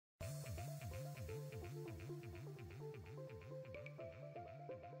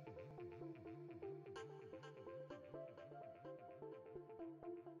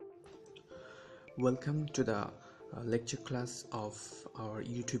Welcome to the lecture class of our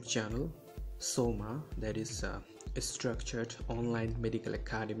YouTube channel SOMA, that is a structured online medical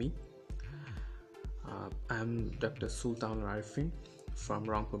academy. I'm Dr. Sultan Arifin from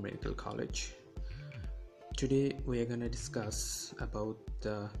Rangpur Medical College. Today we are going to discuss about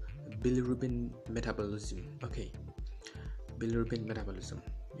the bilirubin metabolism. Bilirubin metabolism.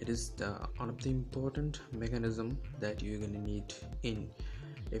 It is one of the important mechanism that you're going to need in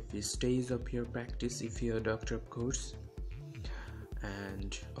every stage of your practice if you're a doctor, of course,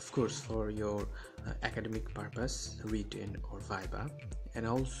 and of course for your academic purpose, written or viva, and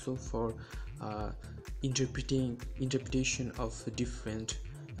also for interpretation of different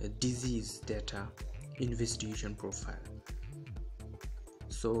disease data investigation profile.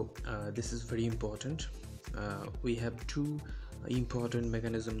 So this is very important. We have two important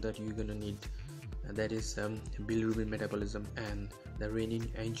mechanisms that you're gonna need, that is bilirubin metabolism and the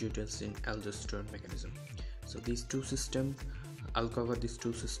renin-angiotensin aldosterone mechanism. So these two systems, I'll cover these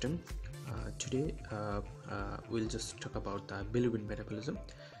two systems today. We'll just talk about the bilirubin metabolism.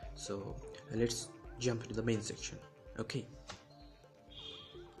 So let's jump into the main section. Okay,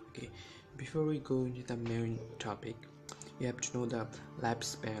 before we go into the main topic, you have to know the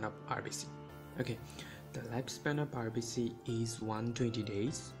lifespan of RBC. The lifespan of RBC is 120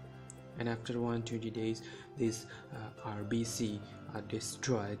 days, and after 120 days this RBC are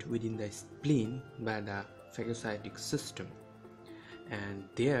destroyed within the spleen by the phagocytic system, and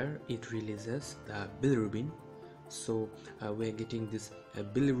there it releases the bilirubin. So we are getting this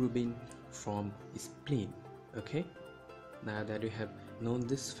bilirubin from spleen. Okay, now that we have known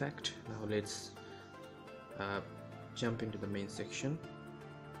this fact, now let's jump into the main section.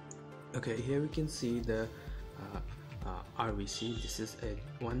 Okay, here we can see the RBC. This is a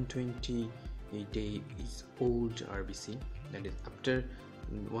 120 days old RBC, that is after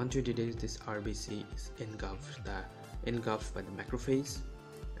 120 days this RBC is engulfed by the macrophage,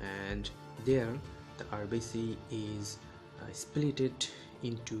 and there the RBC is splitted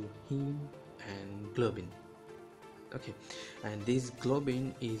into heme and globin. Okay, and this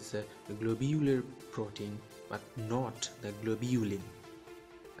globin is a globular protein but not the globulin.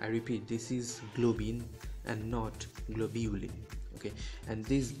 I repeat, this is globin and not globulin. Okay, and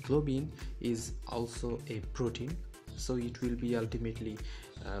this globin is also a protein, so it will be ultimately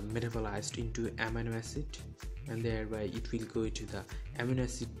metabolized into amino acid, and thereby it will go to the amino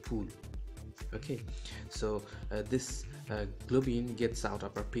acid pool. Okay, so this globin gets out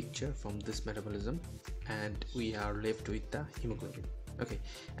of our picture from this metabolism, and we are left with the hemoglobin. Okay,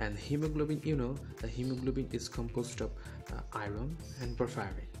 and hemoglobin, you know, the hemoglobin is composed of iron and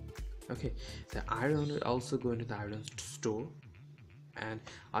porphyrin. Okay, the iron will also go into the iron store, and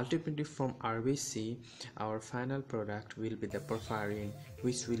ultimately from RBC our final product will be the porphyrin,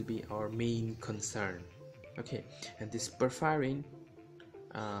 which will be our main concern. Okay, and this porphyrin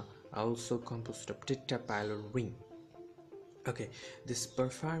also composed of tetrapylar ring. Okay, this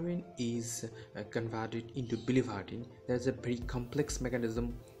porphyrin is converted into biliverdin. There's a very complex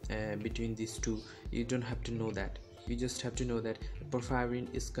mechanism between these two. You don't have to know that, you just have to know that porphyrin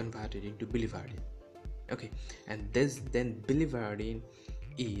is converted into biliverdin. Okay, and then biliverdin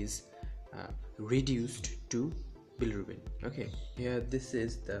is reduced to bilirubin. Okay, here this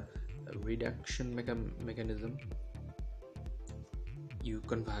is the reduction mechanism. You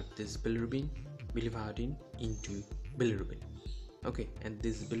convert this biliverdin into bilirubin. Okay, and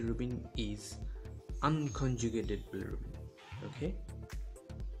this bilirubin is unconjugated bilirubin. Okay,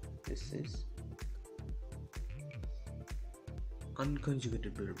 this is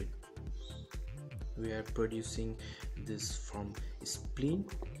unconjugated bilirubin. We are producing this from spleen,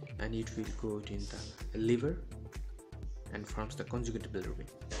 and it will go in the liver and forms the conjugated bilirubin.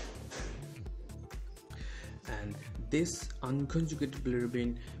 And this unconjugated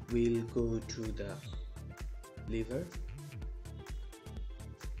bilirubin will go to the liver,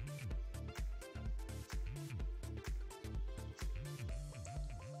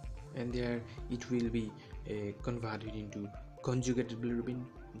 and there it will be converted into conjugated bilirubin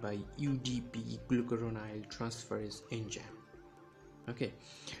by UDP glucuronide transferase enzyme. Okay,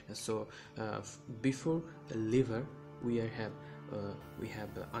 so before the liver we have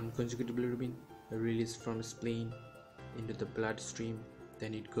unconjugated bilirubin released from spleen into the bloodstream,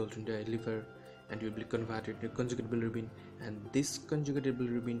 then it goes into the liver and will be converted to conjugated bilirubin, and this conjugated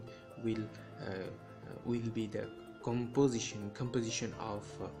bilirubin will be the composition of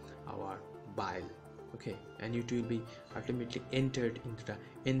our bile. Okay, and it will be ultimately entered into the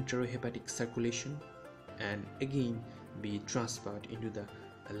enterohepatic circulation and again be transferred into the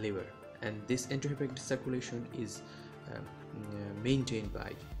liver, and this enterohepatic circulation is maintained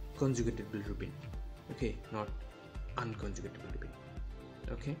by conjugated bilirubin, okay, not unconjugated bilirubin,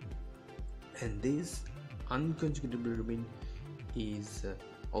 okay. And this unconjugated bilirubin is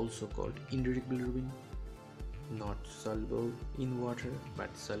also called indirect bilirubin, not soluble in water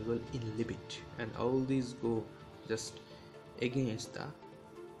but soluble in lipid, and all these go just against the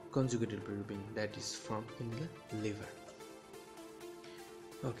conjugated bilirubin that is found in the liver.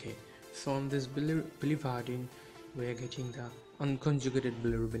 Okay, from this biliverdin we are getting the unconjugated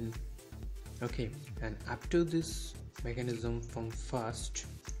bilirubin, okay. And up to this mechanism, from first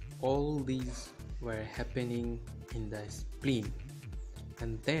all these were happening in the spleen,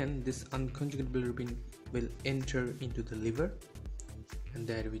 and then this unconjugated bilirubin will enter into the liver, and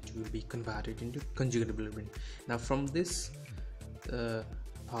there which will be converted into conjugated bilirubin. Now from this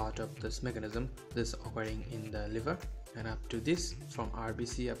part of this mechanism, this occurring in the liver, and up to this, from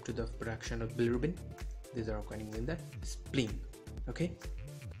RBC up to the production of bilirubin, these are occurring in the spleen, okay.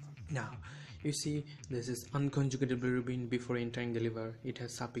 Now you see, this is unconjugated bilirubin. Before entering the liver, it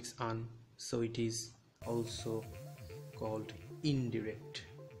has suffix "un", so it is also called indirect,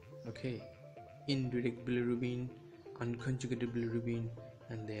 okay. Indirect bilirubin, unconjugated bilirubin,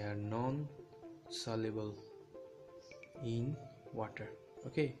 and they are non-soluble in water,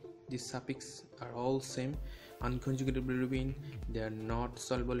 okay. These suffix are all same. Unconjugated bilirubin, they are not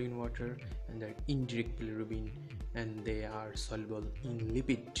soluble in water, and they are indirect bilirubin, and they are soluble in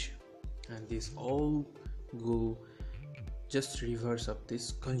lipid, and these all go just reverse of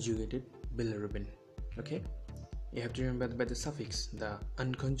this conjugated bilirubin, okay. You have to remember by the suffix the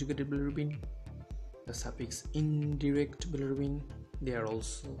unconjugated bilirubin, the suffix indirect bilirubin, they are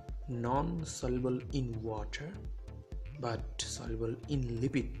also non-soluble in water but soluble in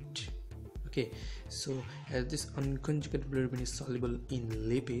lipid, okay. So as this unconjugated bilirubin is soluble in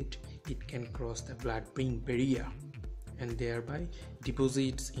lipid, it can cross the blood-brain barrier and thereby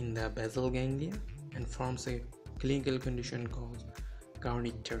deposits in the basal ganglia and forms a clinical condition called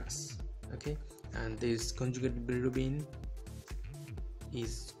kernicterus, okay. And this conjugated bilirubin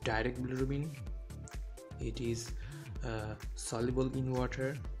is direct bilirubin. It is soluble in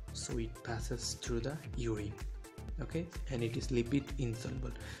water, so it passes through the urine, okay, and it is lipid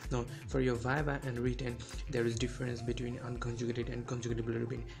insoluble. Now for your viva and written, there is difference between unconjugated and conjugated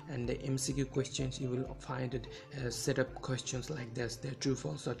bilirubin, and the MCQ questions you will find it as set up questions like this. They're true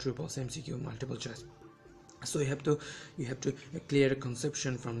false or true false MCQ, multiple choice. So you have to clear a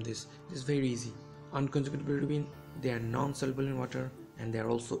conception from this. It's very easy. Unconjugated bilirubin, they are non-soluble in water, and they are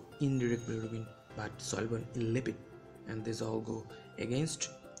also indirect bilirubin but soluble in lipid, and these all go against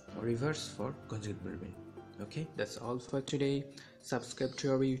or reverse for conjugated bilirubin. Okay, that's all for today. Subscribe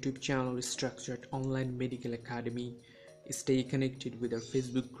to our YouTube channel, Structured Online Medical Academy. Stay connected with our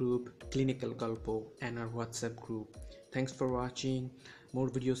Facebook group, Clinical Galpo, and our WhatsApp group. Thanks for watching. More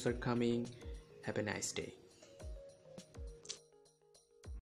videos are coming. Have a nice day.